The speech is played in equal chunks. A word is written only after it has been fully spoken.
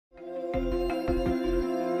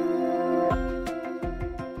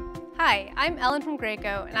Hi, I'm Ellen from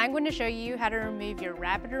Graco, and I'm going to show you how to remove your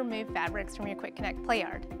rapid remove fabrics from your Quick Connect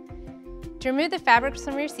Playard. To remove the fabrics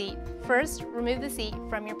from your seat, first remove the seat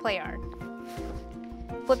from your Playard.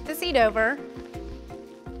 Flip the seat over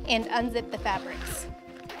and unzip the fabrics.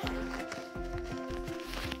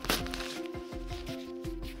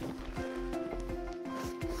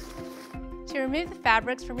 To remove the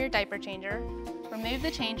fabrics from your diaper changer, remove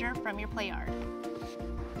the changer from your Playard.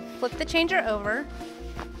 Flip the changer over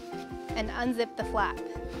and unzip the flap.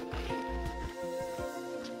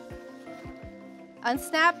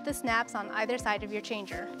 Unsnap the snaps on either side of your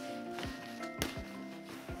changer.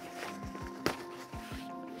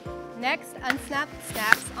 Next, unsnap the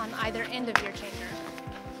snaps on either end of your changer.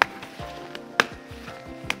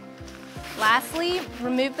 Lastly,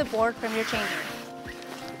 remove the board from your changer.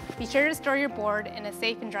 Be sure to store your board in a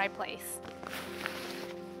safe and dry place.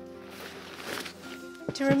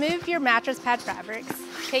 To remove your mattress pad fabrics,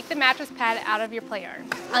 take the mattress pad out of your Playard.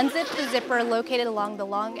 Unzip the zipper located along the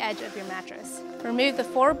long edge of your mattress. Remove the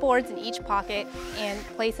 4 boards in each pocket and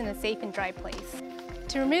place in a safe and dry place.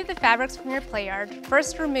 To remove the fabrics from your Playard,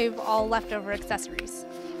 first remove all leftover accessories.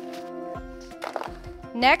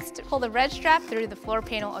 Next, pull the red strap through the floor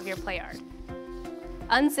panel of your Playard.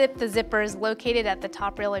 Unzip the zippers located at the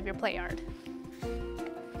top rail of your Playard.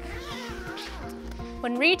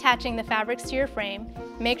 When reattaching the fabrics to your frame,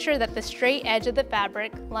 make sure that the straight edge of the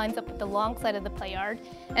fabric lines up with the long side of the Playard,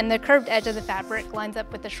 and the curved edge of the fabric lines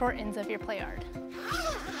up with the short ends of your Playard.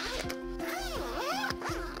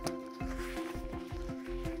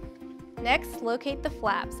 Next, locate the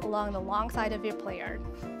flaps along the long side of your Playard.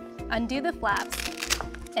 Undo the flaps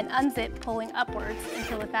and unzip, pulling upwards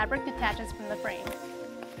until the fabric detaches from the frame.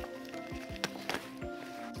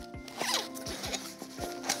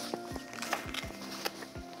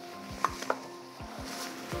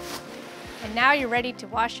 And now you're ready to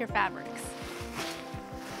wash your fabrics.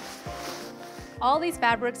 All these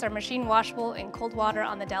fabrics are machine washable in cold water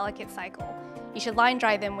on the delicate cycle. You should line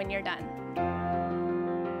dry them when you're done.